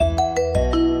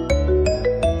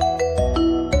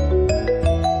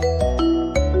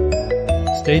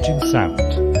Staging Sound,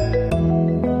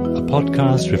 a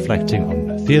podcast reflecting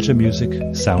on theatre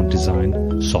music, sound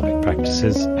design, sonic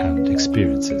practices and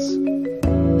experiences.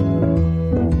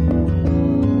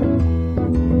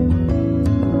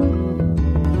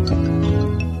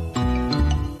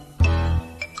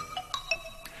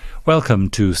 Welcome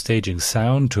to Staging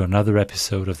Sound, to another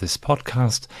episode of this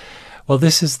podcast. Well,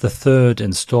 this is the third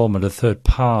installment, the third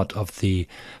part of the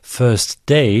first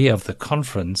day of the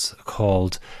conference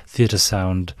called Theatre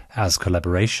Sound as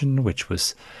Collaboration, which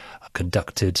was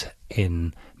conducted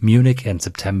in Munich in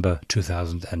September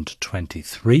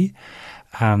 2023.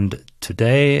 And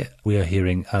today we are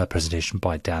hearing a presentation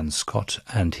by Dan Scott,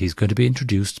 and he's going to be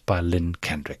introduced by Lynn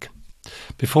Kendrick.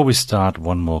 Before we start,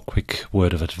 one more quick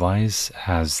word of advice,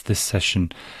 as this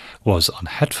session was on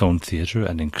headphone theatre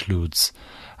and includes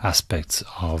aspects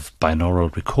of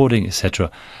binaural recording,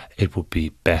 etc. It would be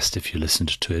best if you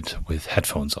listened to it with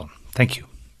headphones on. Thank you.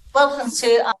 Welcome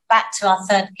back to our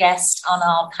third guest on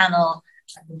our panel,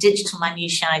 Digital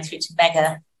Minutiae through to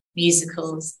Mega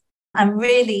Musicals. I'm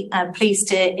really pleased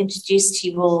to introduce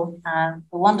to you all the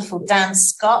wonderful Dan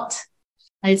Scott.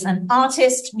 He's an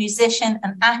artist, musician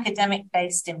and academic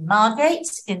based in Margate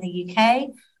in the UK,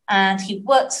 and he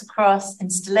works across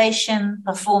installation,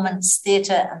 performance,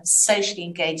 theatre and socially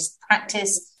engaged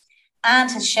practice, and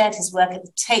has shared his work at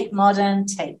the Tate Modern,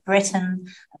 Tate Britain,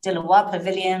 De La Warr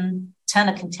Pavilion,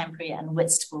 Turner Contemporary and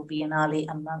Whitstable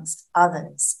Biennale, amongst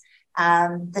others.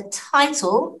 The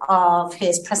title of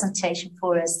his presentation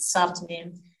for us this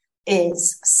afternoon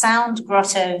is Sound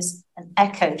Grottos and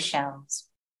Echo Shells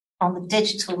on the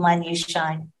Digital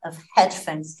Minutiae of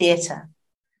Headphone Theatre.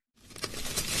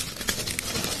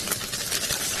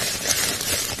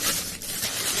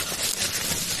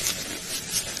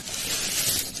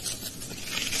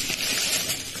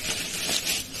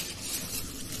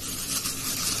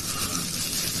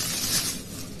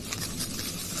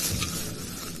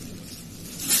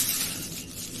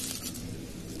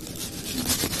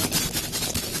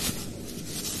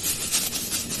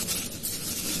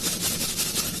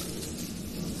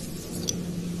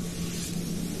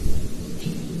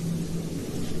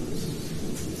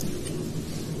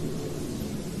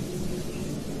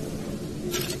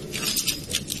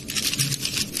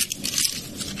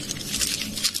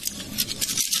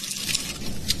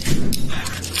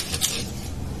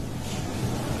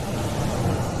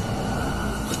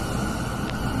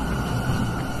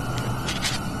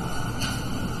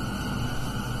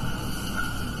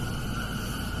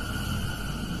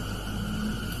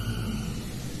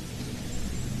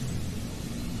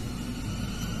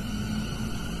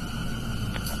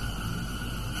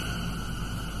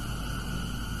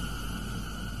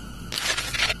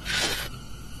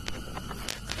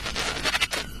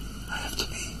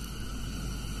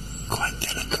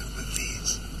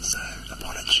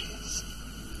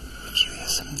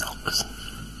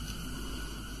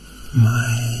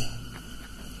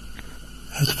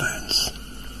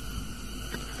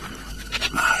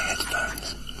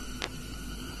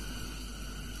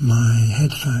 My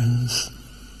headphones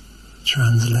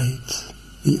translate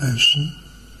the ocean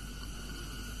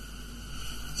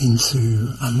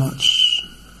into a much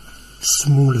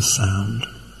smaller sound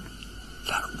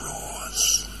that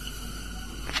roars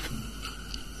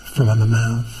from a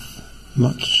mouth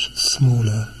much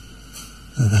smaller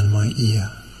than my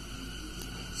ear,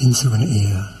 into an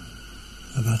ear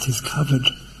that is covered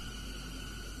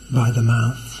by the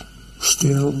mouth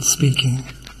still speaking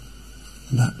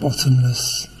that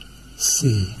bottomless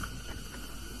sea.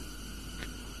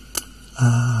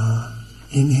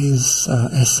 In his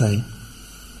essay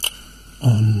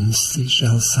on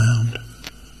seashell sound,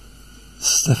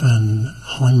 Stefan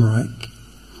Heimreich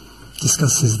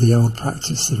discusses the old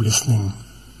practice of listening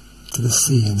to the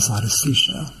sea inside a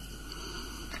seashell,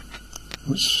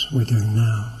 which we're doing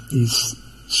now. These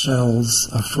shells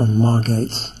are from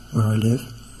Margate, where I live,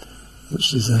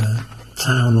 which is a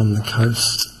town on the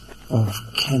coast of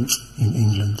Kent in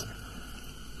England,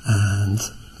 and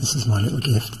this is my little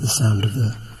gift, the sound of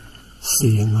the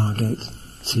sea in Margate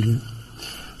to you.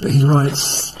 But he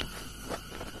writes,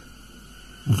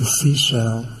 the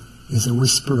seashell is a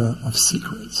whisperer of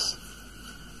secrets,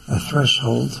 a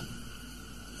threshold,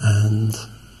 and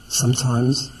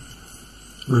sometimes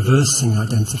reversing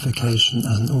identification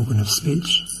as an organ of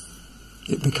speech,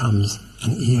 it becomes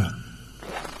an ear.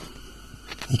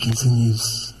 He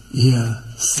continues, ear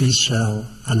seashell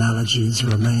analogies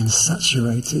remain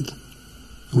saturated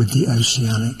with the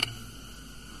oceanic.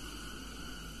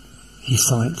 He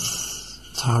cites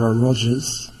Tara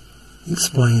Rogers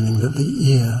explaining that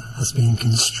the ear has been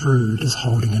construed as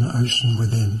holding an ocean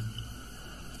within,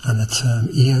 and the term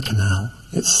ear canal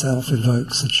itself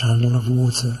evokes a channel of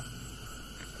water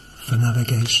for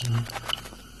navigation,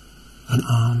 an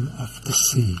arm of the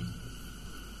sea.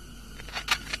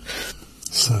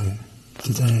 So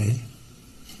today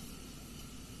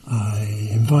I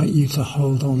invite you to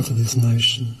hold on to this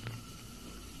notion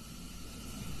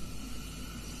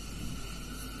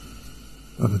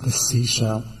of the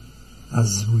seashell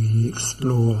as we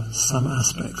explore some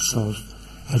aspects of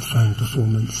headphone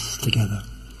performance together.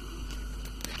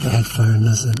 The headphone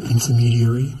as an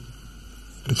intermediary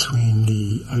between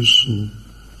the ocean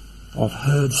of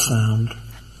heard sound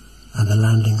and the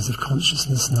landings of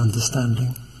consciousness and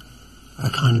understanding, a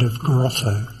kind of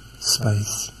grotto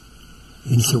space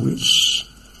into which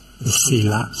the sea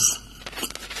laps,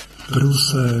 but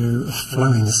also a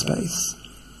flowing space,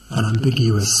 an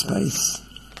ambiguous space,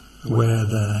 where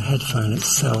the headphone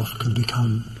itself can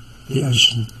become the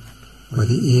ocean, where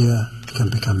the ear can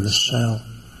become the shell,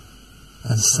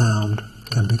 and sound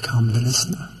can become the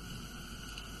listener.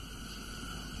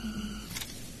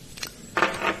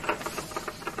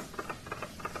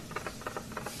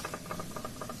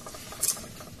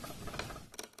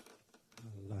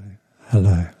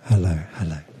 Hello.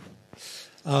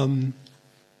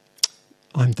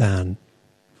 I'm Dan,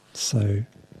 so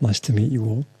nice to meet you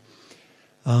all.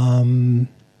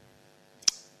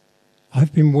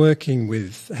 I've been working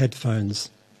with headphones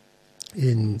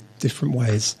in different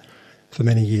ways for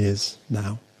many years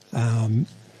now. I'm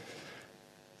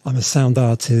a sound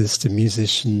artist, a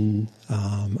musician,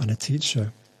 and a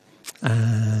teacher.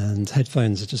 And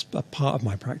headphones are just a part of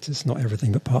my practice, not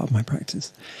everything, but part of my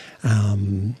practice.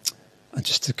 And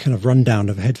just a kind of rundown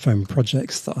of headphone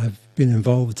projects that I've been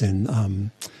involved in.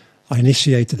 I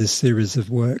initiated a series of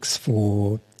works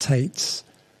for Tate's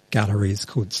galleries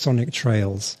called Sonic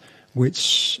Trails,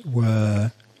 which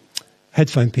were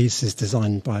headphone pieces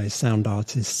designed by sound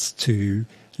artists to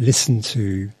listen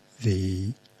to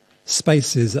the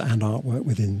spaces and artwork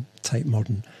within Tate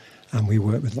Modern. And we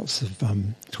worked with lots of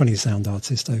 20 sound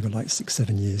artists over like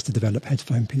 6-7 years to develop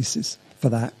headphone pieces for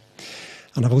that.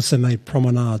 And I've also made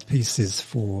promenade pieces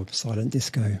for silent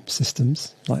disco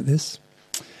systems like this,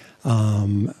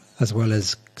 as well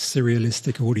as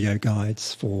serialistic audio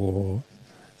guides for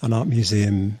an art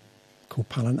museum called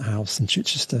Pallant House in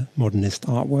Chichester, modernist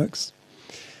artworks.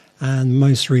 And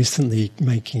most recently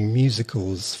making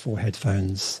musicals for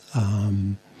headphones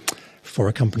for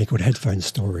a company called Headphone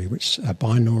Story, which are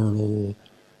binaural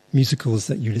musicals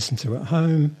that you listen to at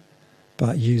home,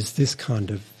 but use this kind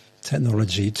of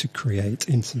technology to create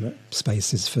intimate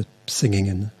spaces for singing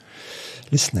and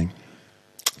listening.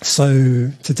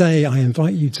 So today I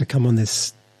invite you to come on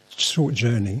this short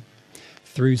journey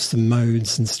through some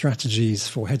modes and strategies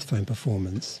for headphone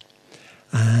performance,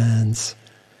 and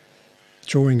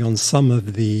drawing on some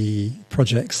of the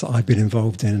projects that I've been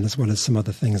involved in, as well as some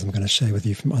other things I'm going to share with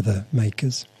you from other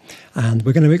makers. And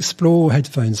we're going to explore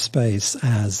headphone space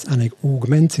as an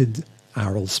augmented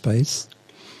aural space,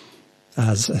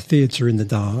 as a theatre in the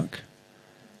dark,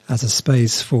 as a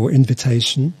space for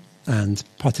invitation and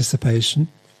participation,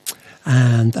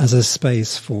 and as a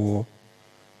space for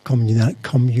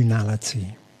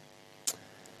communality.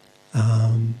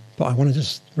 But I want to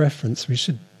just we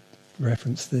should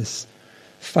reference this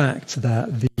fact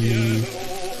that the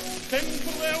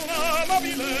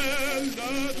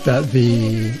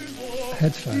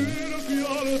headphone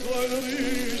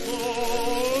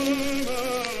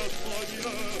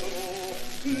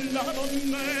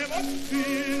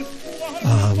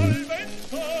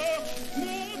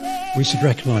we should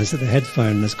recognise that the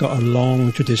headphone has got a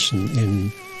long tradition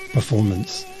in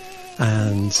performance,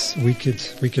 and we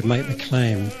could make the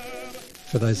claim,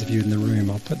 for those of you in the room,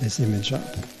 I'll put this image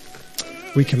up,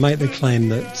 we can make the claim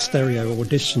that stereo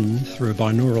audition through a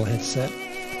binaural headset,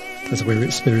 as we're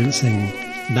experiencing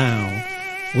now,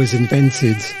 was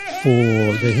invented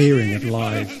for the hearing of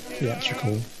live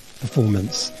theatrical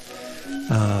performance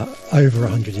over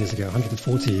 100 years ago,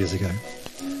 140 years ago.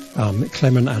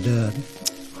 Clement Ader,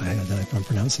 I don't know if I'm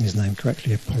pronouncing his name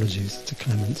correctly, apologies to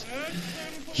Clement.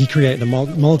 He created a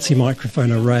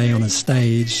multi-microphone array on a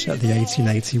stage at the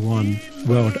 1881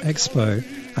 World Expo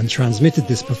and transmitted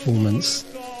this performance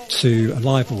to a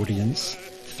live audience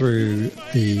through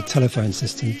the telephone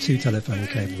system, 2 telephone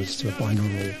cables to a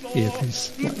binaural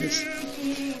earpiece like this.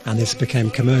 And this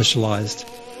became commercialised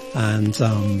and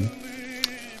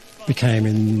became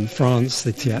in France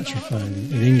the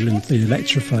theatrophone, in England the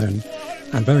electrophone,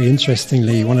 and very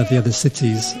interestingly one of the other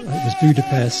cities, it was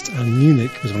Budapest, and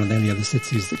Munich was one of the only other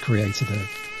cities that created a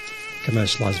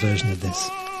commercialised version of this.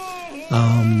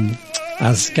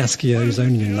 As Gasquio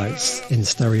only notes in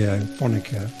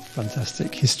Stereophonica,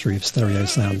 fantastic history of stereo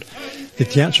sound, the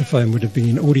theatrophone would have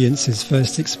been an audience's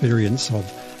first experience of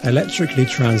electrically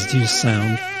transduced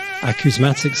sound,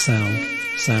 acousmatic sound,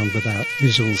 sound without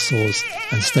visual source,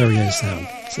 and stereo sound.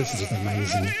 So this is an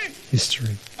amazing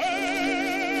history.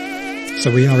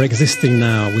 So we are existing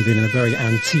now within a very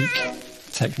antique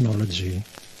technology.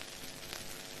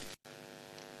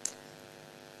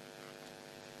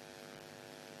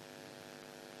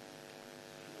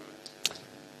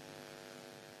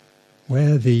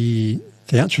 Where the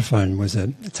theatrophone was a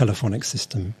telephonic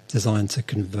system designed to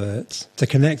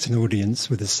connect an audience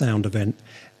with a sound event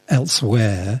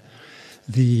elsewhere,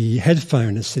 the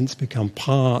headphone has since become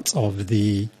part of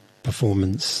the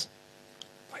performance,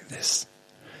 like this,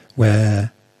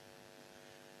 where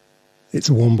it's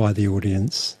worn by the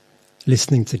audience,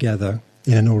 listening together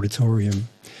in an auditorium,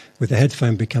 with the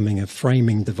headphone becoming a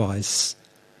framing device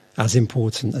as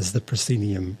important as the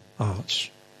proscenium arch.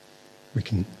 We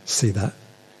can see that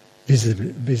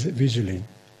visually.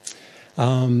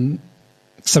 So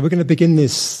we're going to begin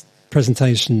this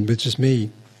presentation with just me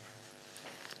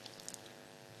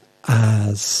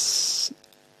as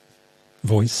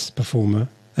voice performer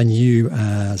and you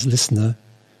as listener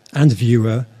and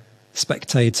viewer,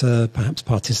 spectator, perhaps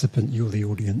participant. You're the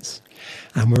audience.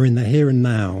 And we're in the here and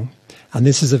now. And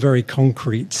this is a very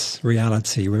concrete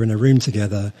reality. We're in a room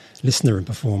together, listener and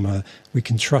performer. We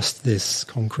can trust this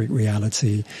concrete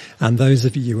reality. And those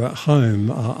of you at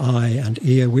home are eye and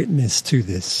ear witness to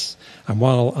this. And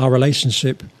while our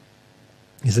relationship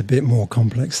is a bit more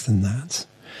complex than that,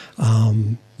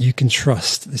 you can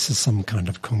trust this is some kind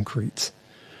of concrete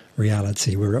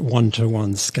reality. We're at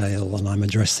one-to-one scale, and I'm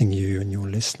addressing you and you're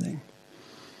listening.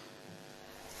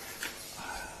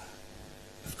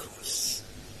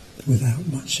 Without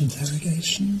much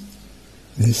interrogation,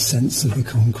 this sense of the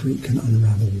concrete can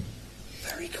unravel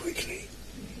very quickly,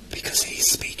 because he's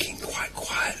speaking quite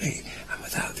quietly, and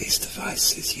without these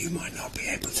devices you might not be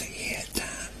able to hear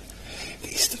Dan.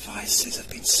 These devices have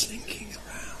been slinking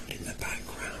around in the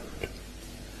background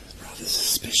rather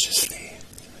suspiciously.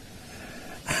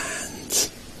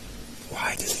 And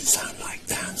why does it sound like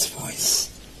Dan's voice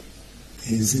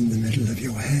is in the middle of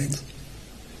your head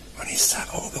when he's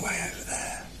sat all the way over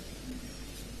there?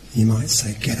 You might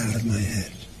say, get out of my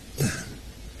head, Dan.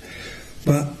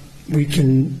 But we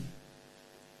can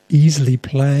easily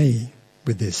play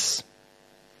with this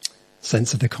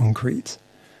sense of the concrete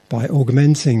by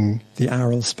augmenting the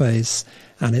aural space,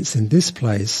 and it's in this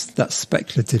place that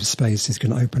speculative space is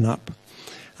going to open up.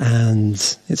 And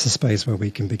it's a space where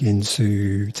we can begin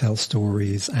to tell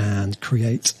stories and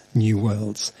create new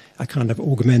worlds, a kind of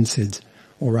augmented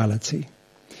orality.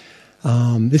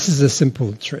 This is a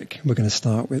simple trick we're going to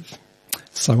start with.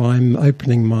 So I'm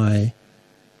opening my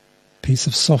piece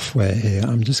of software here.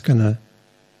 I'm just going to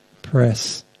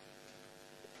press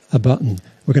a button.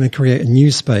 We're going to create a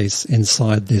new space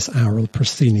inside this aural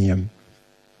proscenium.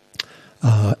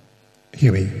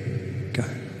 Here we go.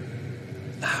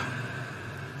 Now,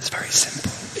 it's very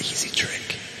simple, easy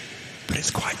trick, but it's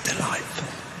quite delightful,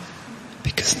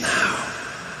 because now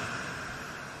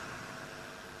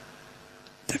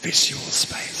the visual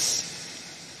space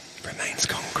remains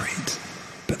concrete,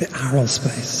 but the aural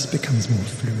space becomes more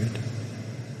fluid.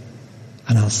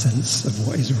 And our sense of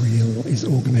what is real is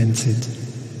augmented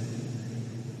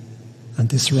and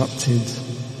disrupted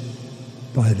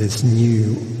by this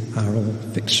new aural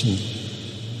fiction.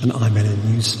 And I'm in a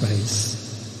new space.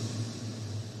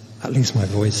 At least my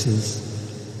voice is.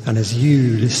 And as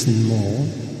you listen more,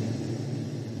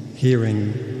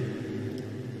 hearing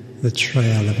the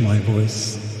trail of my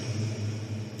voice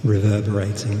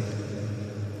reverberating,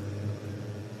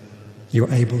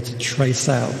 you're able to trace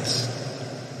out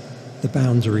the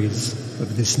boundaries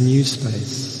of this new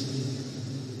space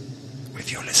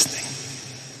with your listening,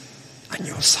 and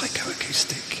your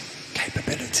psychoacoustic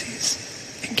capabilities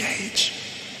engage,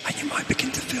 and you might begin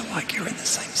to feel like you're in the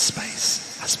same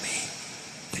space as me,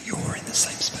 that you're in the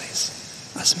same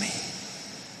space as me.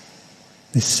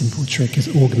 This simple trick has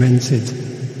augmented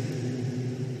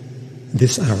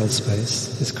this aural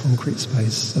space, this concrete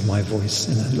space of my voice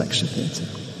in a lecture theatre.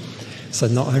 So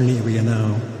not only are we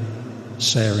now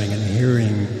sharing and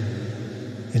hearing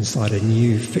inside a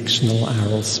new fictional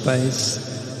aural space,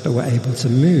 but we're able to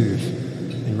move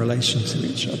in relation to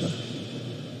each other.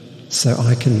 So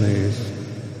I can move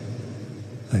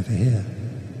over here.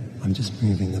 I'm just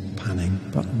moving the panning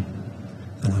button,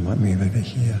 and I might move over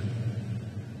here.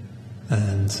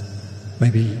 And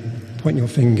maybe point your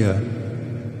finger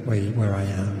where I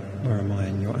am. Where am I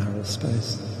in your aural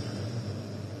space?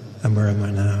 And where am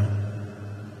I now?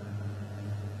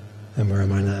 And where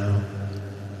am I now?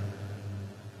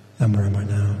 And where am I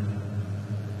now?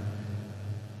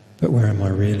 But where am I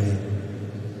really?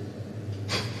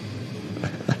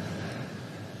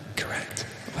 Correct.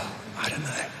 Well, I don't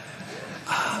know.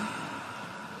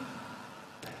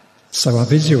 So our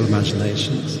visual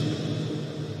imaginations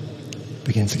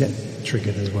begin to get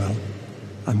triggered as well.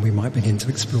 And we might begin to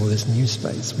explore this new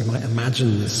space. We might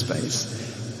imagine this space.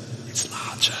 It's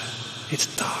larger. It's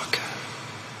darker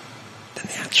than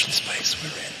the actual space we're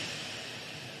in.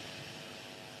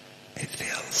 It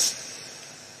feels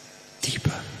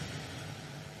deeper.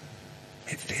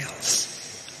 It feels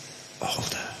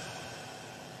older.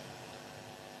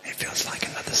 It feels like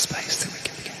another space that we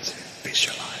can begin to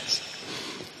visualize.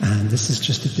 And this is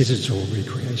just a digital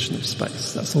recreation of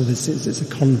space. That's all this is. It's a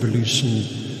convolution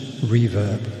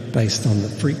reverb based on the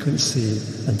frequency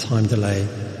and time delay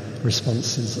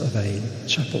responses of a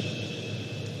chapel.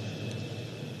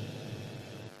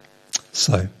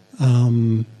 So,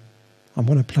 I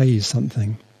want to play you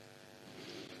something.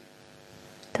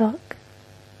 Dock,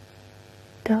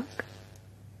 dock,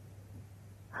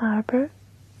 harbor,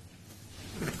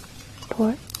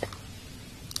 port,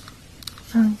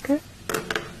 anchor,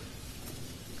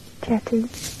 jetty.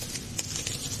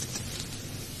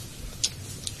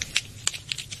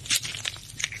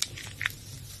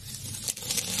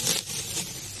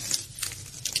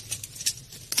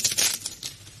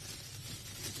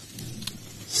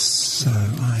 So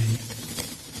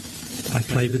I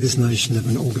played with this notion of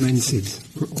an augmented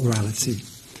orality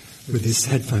with this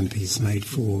headphone piece made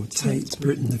for Tate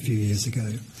Britain a few years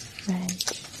ago.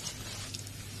 Right.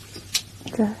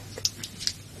 Good.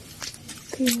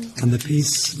 Feel. And the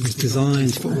piece was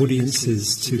designed for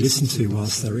audiences to listen to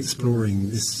whilst they're exploring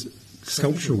this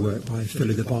sculptural work by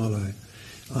Philida Barlow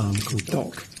called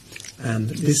Dock. And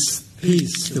this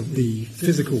piece, the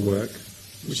physical work,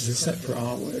 which is a separate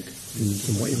artwork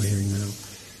from what you're hearing now,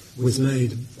 was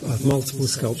made of multiple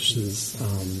sculptures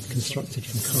constructed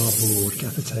from cardboard,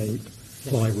 gaffer tape,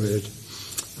 plywood,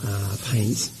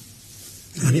 paint,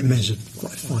 and it measured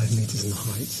like 5 meters in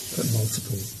height, but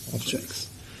multiple objects.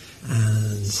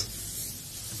 And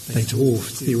they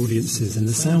dwarfed the audiences, and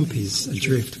the sound piece,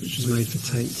 Adrift, which was made for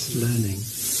Tate's learning.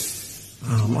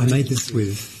 I made this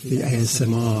with the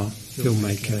ASMR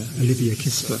filmmaker Olivia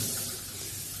Kisper,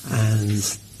 and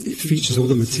it features all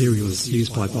the materials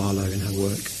used by Barlow in her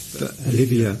work. But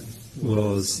Olivia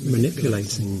was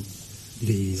manipulating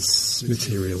these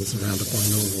materials around a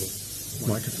binaural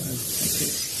microphone.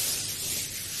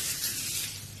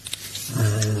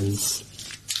 And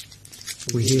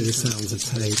we hear the sounds of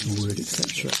tape and wood,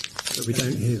 etc. But we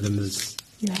don't hear them as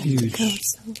huge. You have to go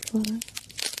so far.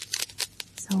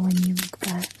 So when you look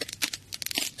back,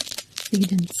 you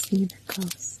didn't see the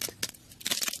coast.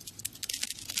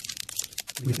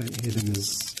 We don't hear them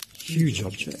as huge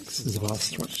objects, as vast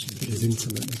structures, but as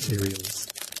intimate materials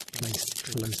placed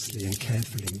closely and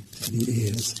carefully to the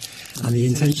ears. And the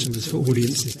intention was for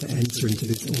audiences to enter into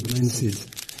this augmented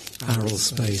aural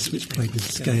space, which played with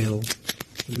scale,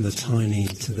 from the tiny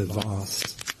to the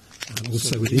vast, and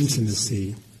also with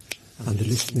intimacy and the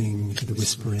listening to the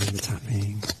whispering, the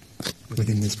tapping,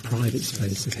 within this private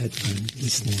space of headphone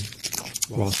listening,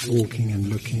 whilst walking and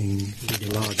looking through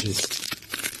the largest.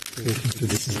 Walking through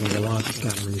this is one of the largest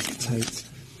galleries at Tate.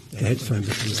 The headphone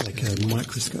becomes like a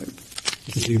microscope,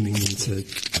 zooming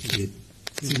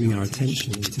our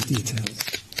attention into details,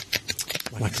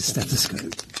 like a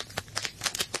stethoscope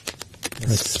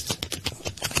pressed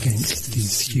against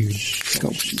these huge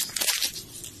sculptures.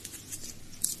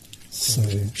 So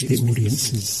the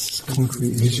audience's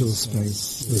concrete visual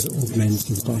space was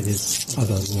augmented by this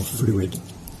other, more fluid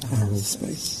aural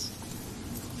space.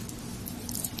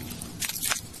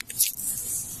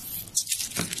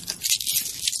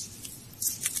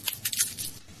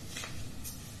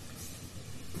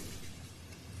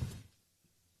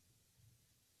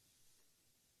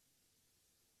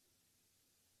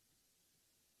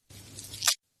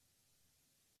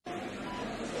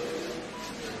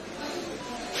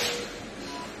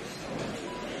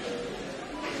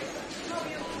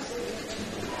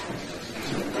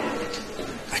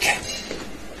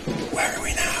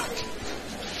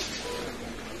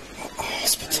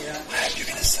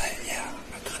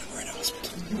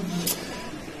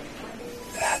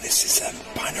 This is a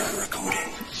binaural recording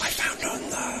I found on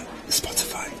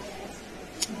Spotify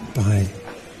by,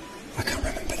 I can't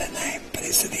remember their name, but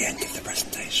it's at the end of the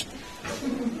presentation.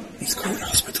 It's called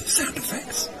Hospital Sound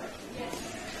Effects.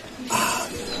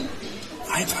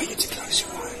 I invite you to close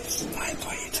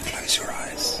your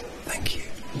eyes. Thank you.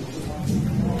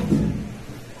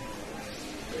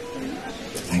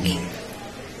 Thank you.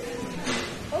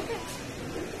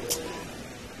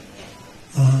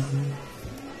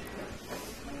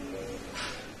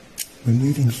 We're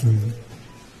moving from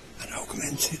an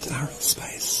augmented aural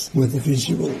space where the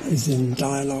visual is in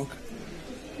dialogue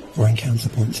or in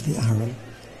counterpoint to the aural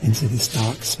into this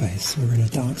dark space. We're in a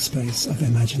dark space of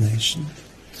imagination.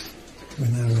 We're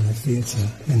now in a theatre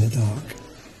in the dark.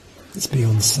 It's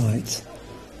beyond sight,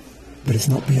 but it's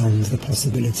not beyond the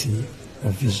possibility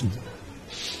of vision.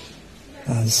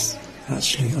 As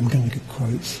actually, I'm going to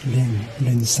quote Lynn.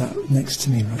 Lynn sat next to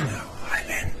me right now. Hi,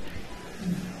 Lynn.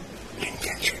 Lynn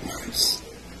Kendrick Morris.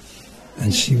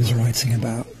 And she was writing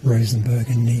about Rosenberg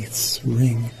and Neith's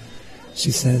Ring.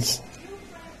 She says,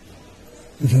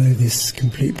 though this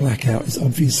complete blackout is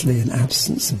obviously an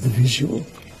absence of the visual,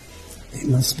 it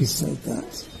must be said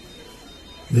that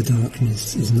the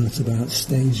darkness is not about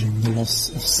staging the loss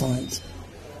of sight.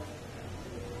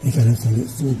 If anything, it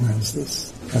foregrounds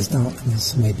this, as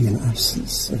darkness may be an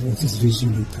absence of what is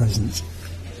visually present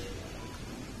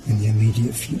in the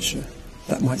immediate future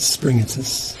that might spring at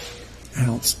us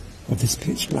out of this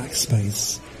pitch black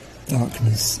space.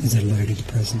 Darkness is a loaded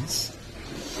presence.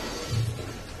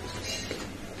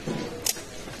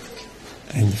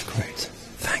 End of quote.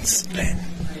 Thanks, Lynn.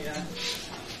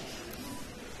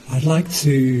 I'd like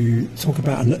to talk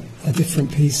about a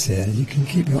different piece here. You can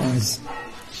keep your eyes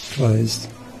closed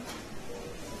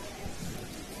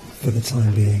for the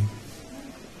time being.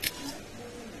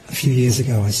 A few years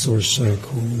ago I saw a show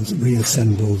called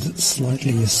Reassembled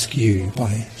Slightly Askew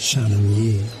by Shannon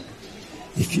Yee.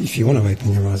 If you want to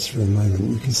open your eyes for a moment,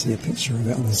 you can see a picture of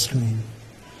it on the screen.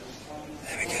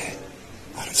 There we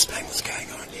go. I'll explain what's going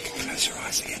on. You can close your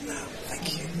eyes again now.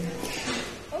 Thank you.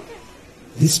 Okay.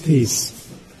 This piece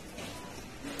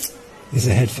is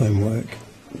a headphone work,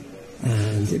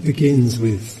 and it begins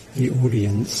with the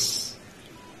audience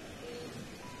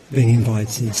being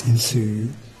invited into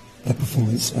a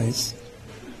performance space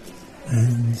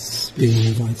and being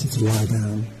invited to lie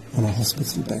down on a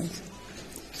hospital bed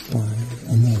by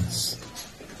a nurse.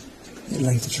 It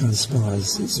later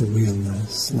transpires it's a real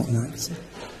nurse, not an actor.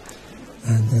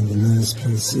 And then the nurse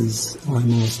places eye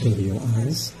mask over your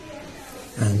eyes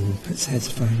and puts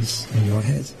headphones on your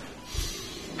head.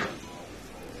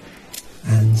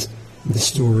 And the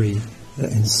story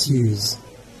that ensues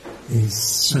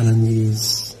is Shannon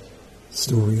Yee's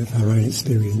story of her own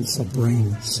experience of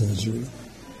brain surgery.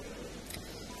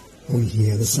 We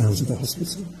hear the sounds of the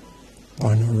hospital,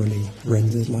 binaurally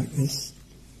rendered like this.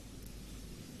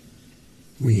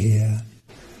 We hear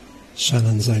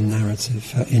Shannon's own narrative,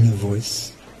 her inner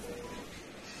voice,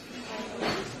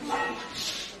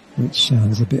 which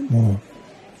sounds a bit more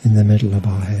in the middle of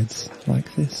our heads,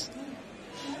 like this.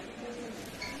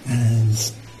 And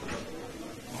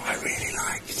what I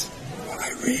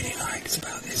really liked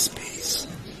about this piece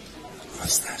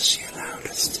was that she allowed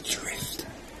us to drift.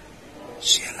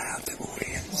 She allowed the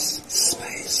audience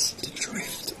space to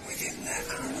drift within their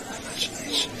own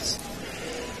imaginations.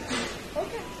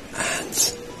 And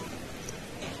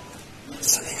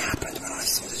something happened when I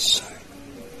saw this show.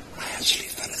 I actually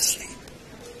fell asleep.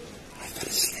 I fell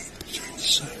asleep during the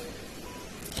show.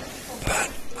 But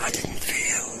I didn't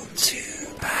feel too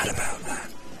bad about that,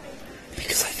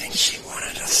 because I think she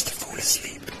wanted us to fall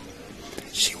asleep.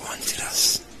 She wanted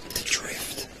us to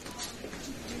drift.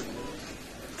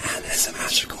 And there's a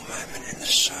magical moment in the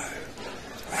show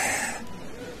where,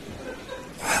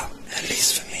 well, at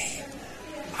least for me,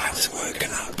 I was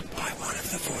woken up by one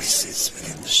of the voices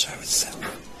within the show itself.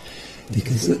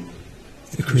 Because at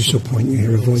the crucial point you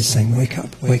hear a voice saying, wake up,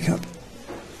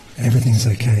 everything's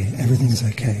okay, everything's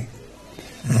okay.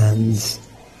 And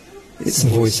it's the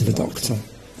voice of the doctor,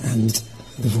 and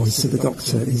the voice of the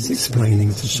doctor is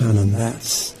explaining to Shannon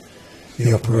that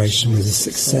the operation was a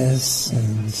success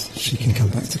and she can come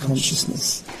back to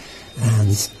consciousness.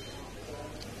 And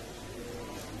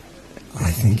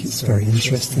I think it's very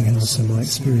interesting, and also my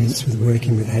experience with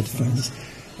working with headphones,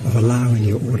 of allowing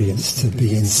your audience to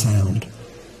be in sound,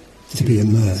 to be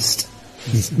immersed.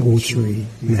 These watery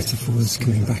metaphors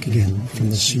coming back again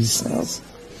from the she cells,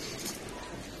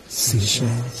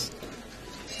 seashells.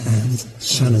 And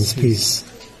Shannon's piece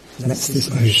lets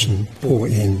this ocean pour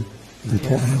in and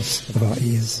pour out of our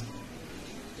ears.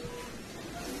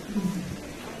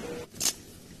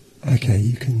 Okay,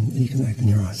 you can open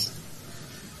your eyes.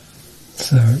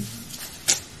 So,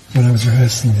 when I was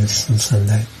rehearsing this on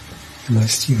Sunday in my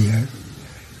studio,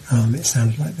 it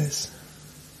sounded like this.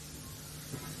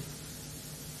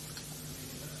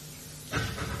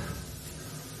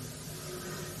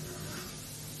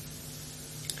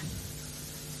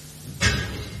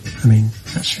 I mean,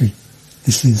 actually,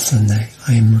 this is Sunday.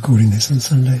 I am recording this on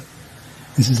Sunday.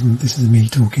 This is me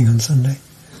talking on Sunday.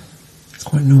 It's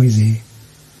quite noisy.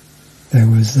 There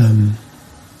was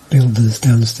builders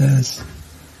downstairs.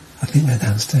 I think they're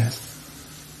downstairs.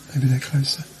 Maybe they're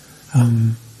closer.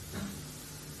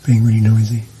 Being really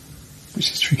noisy, which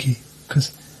is tricky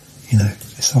because,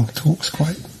 this whole talk's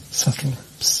quite subtle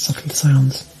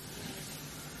sounds.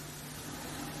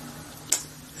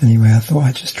 Anyway, I thought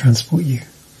I'd just transport you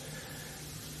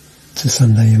to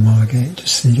Sunday in Margate,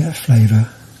 just so you get a flavour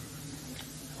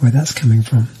where that's coming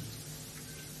from.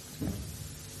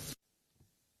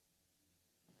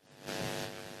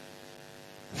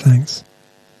 Thanks.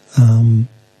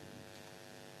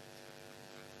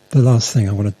 The last thing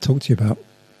I want to talk to you about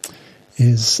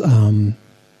is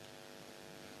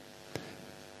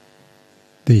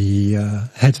the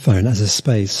headphone as a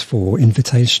space for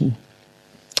invitation,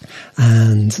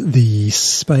 and the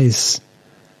space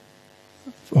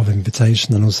of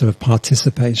invitation and also of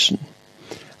participation.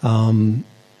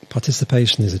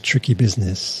 Participation is a tricky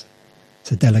business.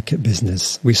 It's a delicate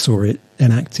business. We saw it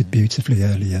enacted beautifully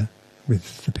earlier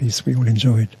with the piece we all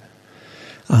enjoyed.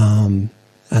 And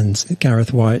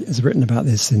Gareth White has written about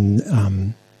this in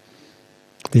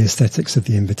The Aesthetics of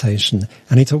the Invitation,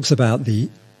 and he talks about the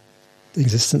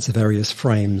existence of various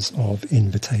frames of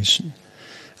invitation.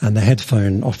 And the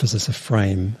headphone offers us a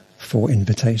frame for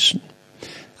invitation.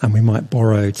 And we might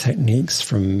borrow techniques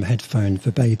from headphone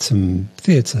verbatim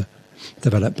theatre,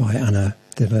 developed by Anna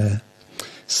Devere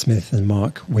Smith and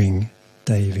Mark Wing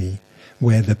Davey,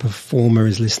 where the performer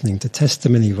is listening to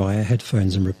testimony via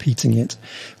headphones and repeating it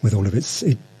with all of its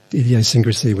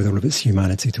idiosyncrasy, with all of its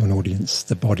humanity to an audience.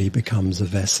 The body becomes a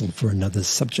vessel for another's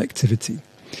subjectivity.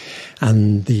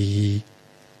 And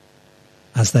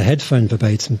as the headphone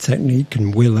verbatim technique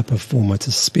can will a performer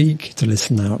to speak, to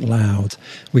listen out loud,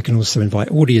 we can also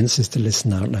invite audiences to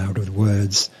listen out loud with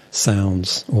words,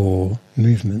 sounds, or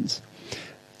movements,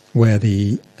 where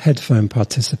the headphone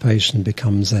participation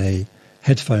becomes a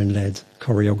headphone-led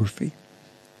choreography.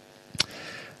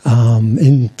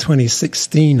 In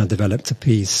 2016, I developed a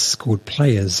piece called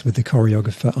Players with the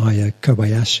choreographer Aya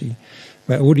Kobayashi,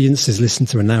 where audiences listened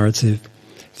to a narrative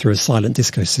through a silent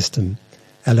disco system,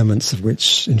 elements of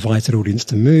which invited audience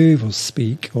to move or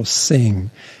speak or sing,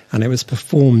 and it was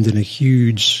performed in a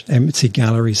huge empty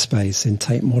gallery space in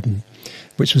Tate Modern,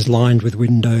 which was lined with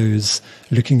windows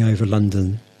looking over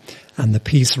London, and the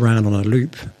piece ran on a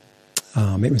loop.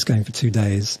 It was going for 2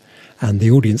 days, and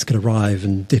the audience could arrive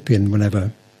and dip in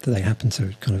whenever they happened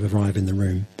to kind of arrive in the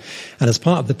room. And as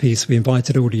part of the piece, we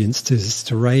invited audiences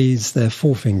to raise their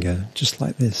forefinger, just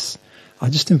like this. I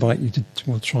just invite you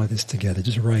we'll try this together.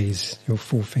 Just raise your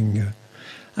forefinger.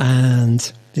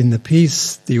 And in the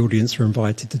piece, the audience were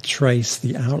invited to trace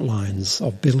the outlines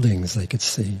of buildings they could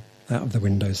see out of the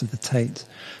windows of the Tate.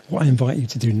 What I invite you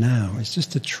to do now is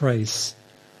just to trace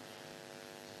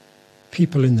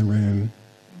people in the room,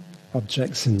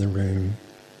 objects in the room,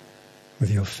 with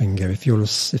your finger. If you're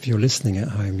listening at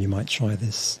home, you might try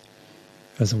this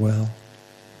as well.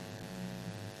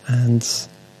 And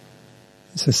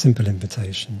it's a simple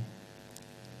invitation.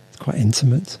 It's quite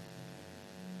intimate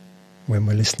when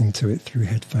we're listening to it through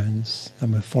headphones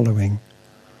and we're following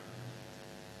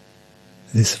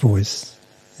this voice,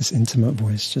 this intimate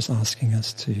voice, just asking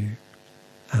us to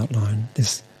outline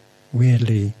this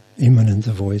weirdly immanent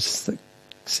voice that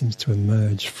seems to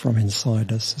emerge from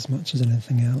inside us as much as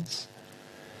anything else.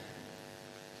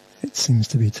 It seems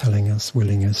to be telling us,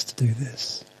 willing us to do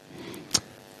this.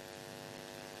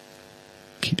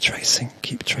 Keep tracing,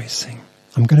 keep tracing.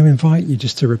 I'm going to invite you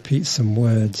just to repeat some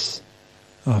words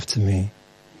after me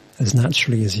as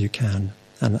naturally as you can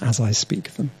and as I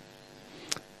speak them.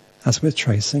 As we're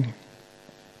tracing.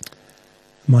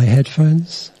 My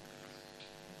headphones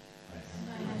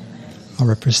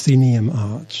are a proscenium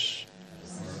arch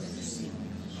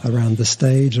around the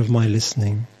stage of my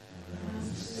listening,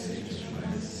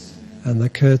 and the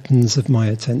curtains of my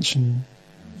attention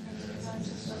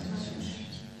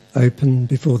open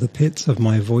before the pit of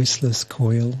my voiceless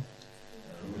coil,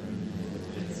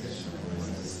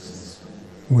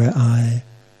 where I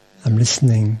am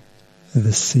listening to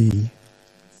the sea.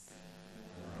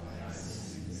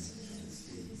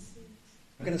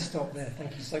 I'm going to stop there.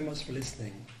 Thank you so much for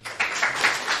listening.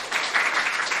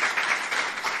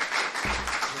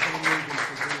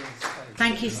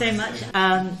 Thank you so much.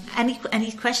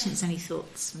 Any questions, any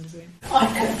thoughts from the room?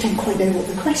 I don't quite know what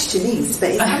the question is,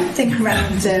 but it's something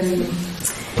around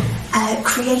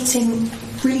creating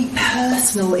really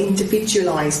personal,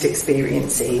 individualised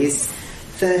experiences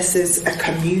versus a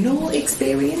communal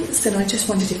experience. And I just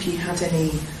wondered if you had any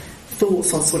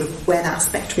thoughts on sort of where that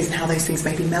spectrum is and how those things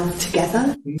maybe meld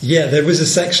together. Yeah, there was a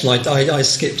section I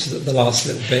skipped the last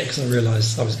little bit because I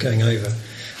realised I was going over,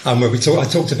 where I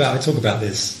talk about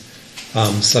this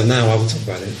So now I will talk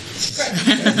about it.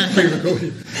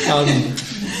 Pre-recorded.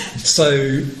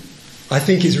 So I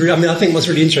think I think what's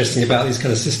really interesting about these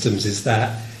kind of systems is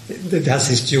that it has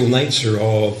this dual nature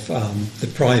of the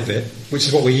private, which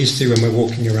is what we're used to when we're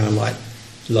walking around like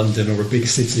London or a big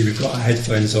city. We've got our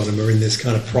headphones on and we're in this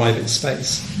kind of private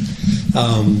space.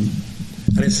 And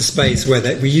it's a space where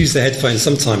we use the headphones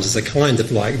sometimes as a kind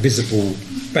of like visible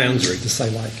boundary to say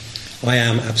like, I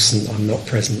am absent, I'm not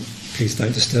present, please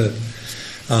don't disturb.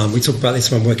 We talk about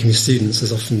this when working with students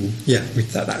as often,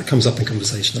 that comes up in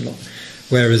conversation a lot.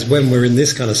 Whereas when we're in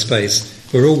this kind of space,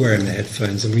 we're all wearing the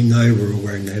headphones and we know we're all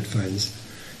wearing the headphones.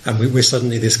 And we're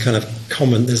suddenly this kind of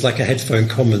common, there's like a headphone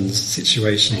commons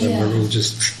situation where we're all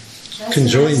just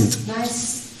conjoined.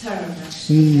 Nice term,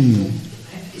 actually.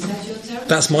 Is that your term?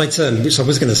 That's my term, which I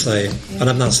was going to say, and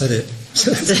I've now said it.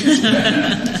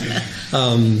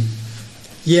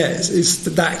 It's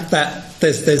that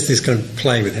there's this kind of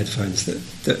play with headphones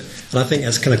that, and I think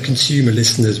as kind of consumer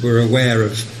listeners, we're aware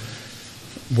of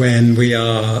when we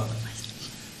are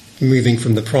moving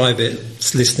from the private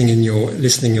listening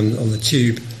on the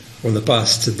tube or on the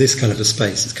bus to this kind of a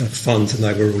space. It's kind of fun to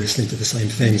know we're all listening to the same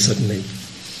thing suddenly,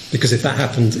 because if that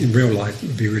happened in real life, it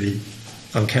would be really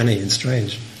uncanny and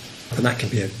strange. And that can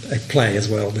be a play as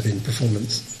well within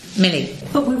performance. Millie.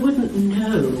 But we wouldn't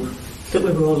know that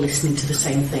we were all listening to the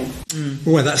same thing.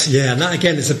 Well, and that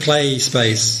again is a play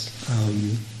space.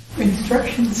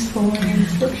 Instructions.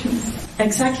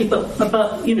 Exactly,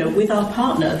 but you know, with our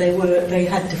partner, they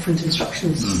had different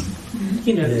instructions.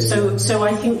 You know, so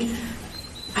I think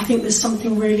there's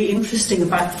something really interesting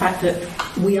about the fact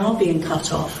that we are being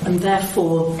cut off, and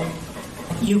therefore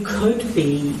you could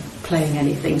be playing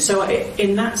anything. So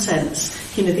in that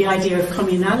sense, you know, the idea of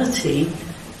communality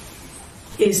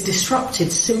is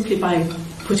disrupted simply by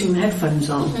putting the headphones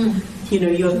on. You know,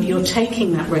 you're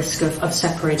taking that risk of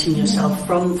separating yourself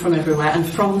from everywhere and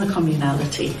from the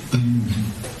communality.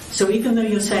 So even though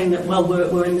you're saying that, well,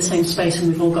 we're in the same space and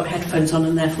we've all got headphones on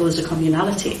and therefore there's a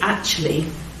communality, actually,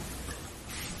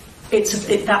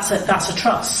 that's a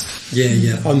trust.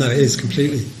 Yeah. Oh no, it is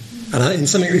completely. And I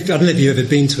don't know if you've ever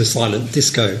been to a silent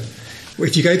disco.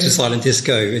 If you go to a silent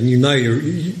disco and you know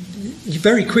you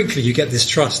very quickly you get this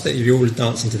trust that you're all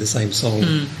dancing to the same song,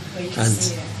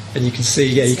 and you can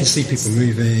see people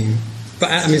moving.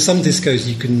 But I mean, some discos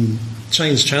you can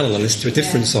change channel and listen to a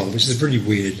different song, which is really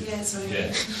weird.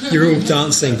 You're all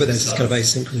dancing, but there's this kind of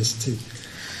asynchronicity.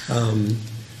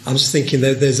 I'm just thinking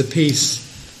that there's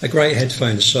a great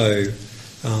headphone show,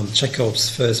 Chekhov's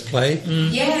First Play.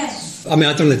 Yes. I mean,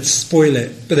 I don't want to spoil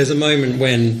it, but there's a moment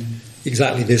when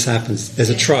exactly this happens. There's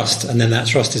a trust, and then that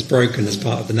trust is broken as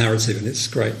part of the narrative, and it's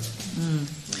great.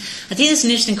 I think there's an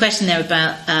interesting question there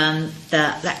about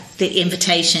the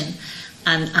invitation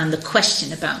and the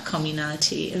question about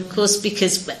communality. Of course,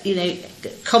 because, you know,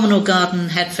 common or garden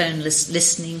headphone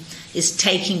listening is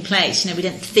taking place. You know, we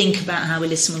don't think about how we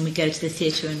listen when we go to the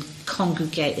theatre and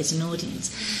congregate as an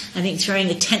audience. I think throwing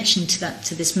attention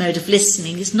to this mode of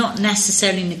listening is not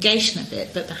necessarily a negation of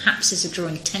it, but perhaps is a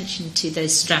drawing attention to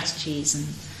those strategies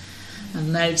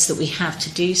and modes that we have to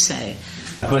do so.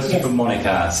 A question from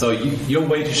Monica. So your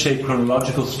way to shape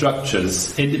chronological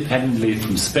structures independently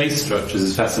from space structures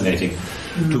is fascinating.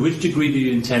 To which degree do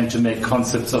you intend to make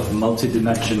concepts of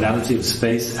multidimensionality of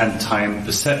space and time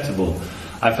perceptible?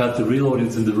 I felt the real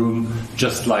audience in the room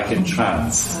just like in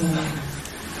trance.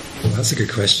 Well, that's a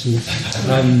good question.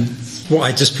 What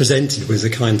I just presented was a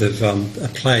kind of a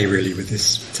play, really, with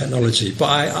this technology. But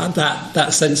I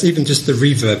that sense, even just the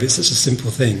reverb, it's such a simple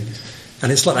thing.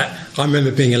 And it's like that. I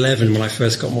remember being 11 when I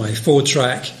first got my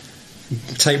 4-track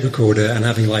tape recorder and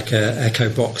having like a echo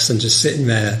box and just sitting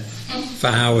there for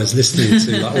hours listening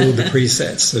to like all the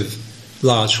presets of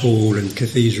Large Hall and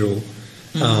Cathedral,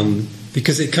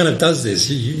 because it kind of does this.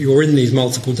 You're in these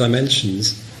multiple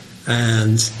dimensions,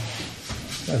 and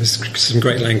there was some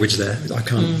great language there. I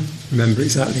can't remember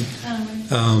exactly.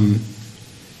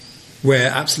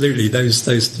 Where absolutely those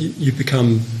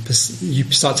you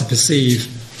start to perceive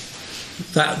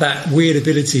that weird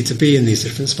ability to be in these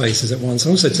different spaces at once,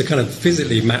 and also to kind of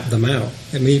physically map them out.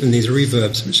 I mean, even these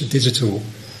reverbs, which are digital,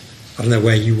 I don't know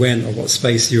where you went or what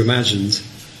space you imagined.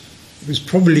 It was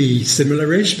probably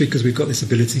similar-ish, because we've got this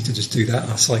ability to just do that.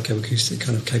 Our psychoacoustic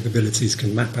kind of capabilities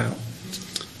can map out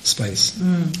space.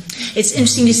 It's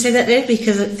interesting you say that there,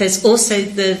 because there's also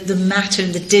the matter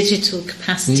and the digital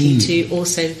capacity to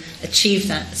also achieve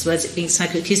that, as well as it being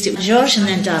psychoacoustic. George and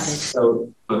then David. So,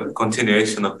 a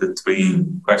continuation of the three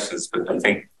questions, but I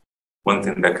think one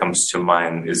thing that comes to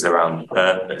mind is around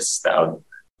purpose that would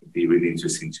be really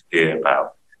interesting to hear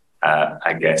about,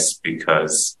 I guess,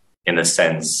 because in a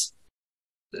sense,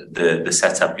 the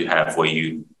setup you have where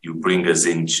you bring us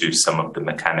into some of the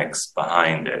mechanics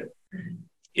behind it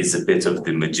is a bit of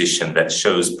the magician that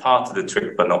shows part of the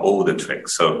trick, but not all the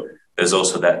tricks. So there's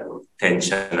also that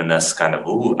tension in us kind of,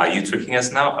 ooh, are you tricking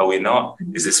us now? Are we not?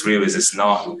 Is this real? Is this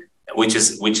not? Which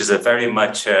is a very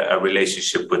much a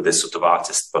relationship with the sort of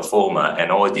artist, performer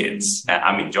and audience.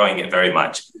 I'm enjoying it very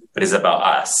much, but it's about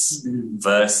us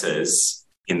versus,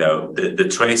 the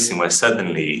tracing where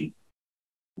suddenly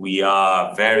we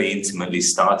are very intimately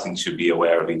starting to be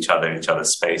aware of each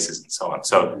other's spaces and so on.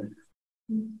 So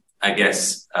I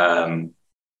guess it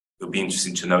would be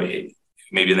interesting to know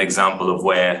maybe an example of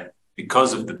where,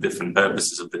 because of the different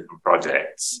purposes of different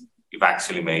projects, you've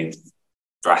actually made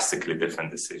drastically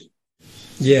different decisions.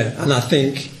 Yeah, and I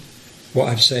think what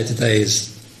I've shared today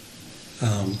is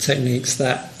techniques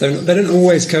that they don't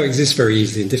always coexist very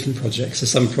easily in different projects. So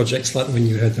some projects, like when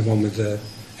you heard the one with the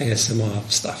ASMR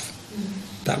stuff,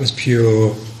 that was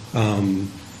pure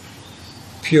kind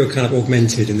of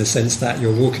augmented in the sense that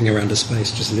you're walking around a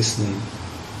space just listening.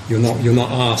 You're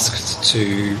not asked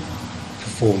to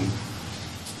perform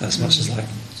as much as like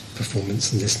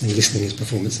performance and listening. Listening is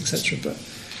performance, etc. But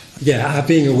yeah,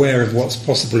 being aware of what's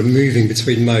possible and moving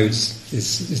between modes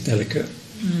is delicate.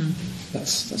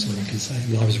 That's all I can say.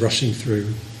 And I was walking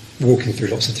through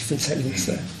lots of different techniques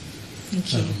there.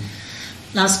 Thank you.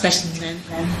 Last question then.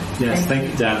 Yes,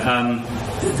 thank you, Dan.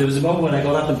 There was a moment when I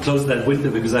got up and closed that window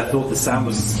because I thought the sound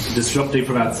was disrupting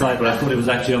from outside, but I thought it was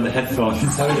actually on the headphones.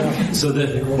 So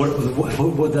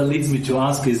what that leads me to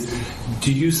ask is,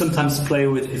 do you sometimes play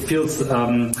with, it feels,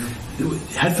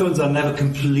 headphones are never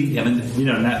completely,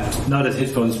 nowadays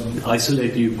headphones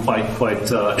isolate you quite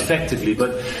effectively,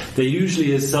 but there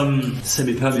usually is some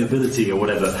semi-permeability or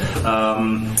whatever,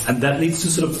 and that leads to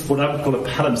sort of what I would call a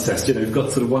palimpsest. You've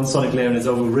got sort of one sonic layer and it's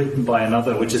overwritten by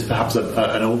another, which is perhaps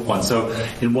an old one. So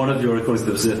in one of your recordings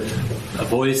there was a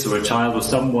voice or a child or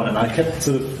someone, and I kept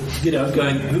sort of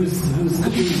going, who's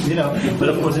but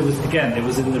of course it was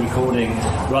in the recording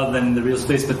rather than in the real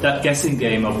space. But that guessing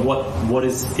game of what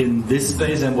is in this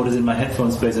space and what is in my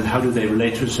headphone space and how do they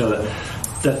relate to each other,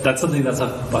 that's something that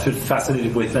I've been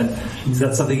fascinated with. And is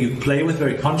that something you play with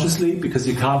very consciously because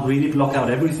you can't really block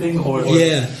out everything? Or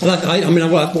yeah, what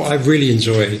I really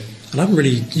enjoy, and I haven't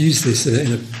really used this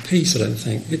in a piece, I don't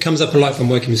think. It comes up a lot from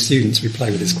working with students. We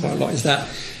play with this quite a lot. Is that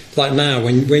like now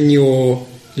when you're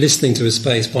listening to a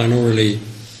space binaurally,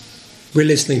 we're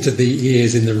listening to the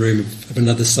ears in the room of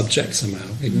another subject somehow.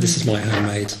 This is my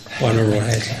homemade binaural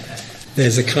head.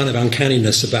 There's a kind of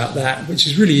uncanniness about that, which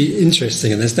is really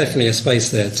interesting, and there's definitely a space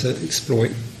there to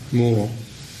exploit more.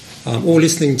 Or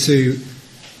listening to,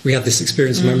 we had this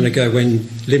experience a moment ago when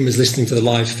Lynn was listening to the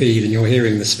live feed and you're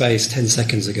hearing the space 10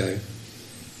 seconds ago.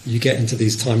 You get into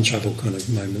these time travel kind of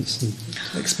moments and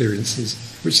experiences,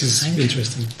 which is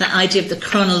interesting. That idea of the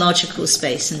chronological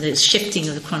space and the shifting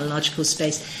of the chronological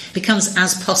space becomes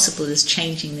as possible as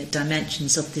changing the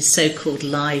dimensions of this so-called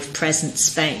live present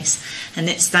space. And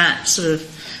it's that sort of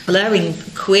blurring,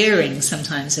 queering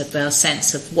sometimes of our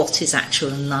sense of what is actual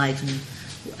and live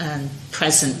and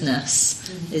presentness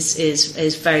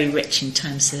is very rich in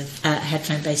terms of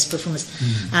headphone-based performance.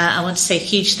 I want to say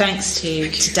huge thanks to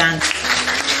Dan.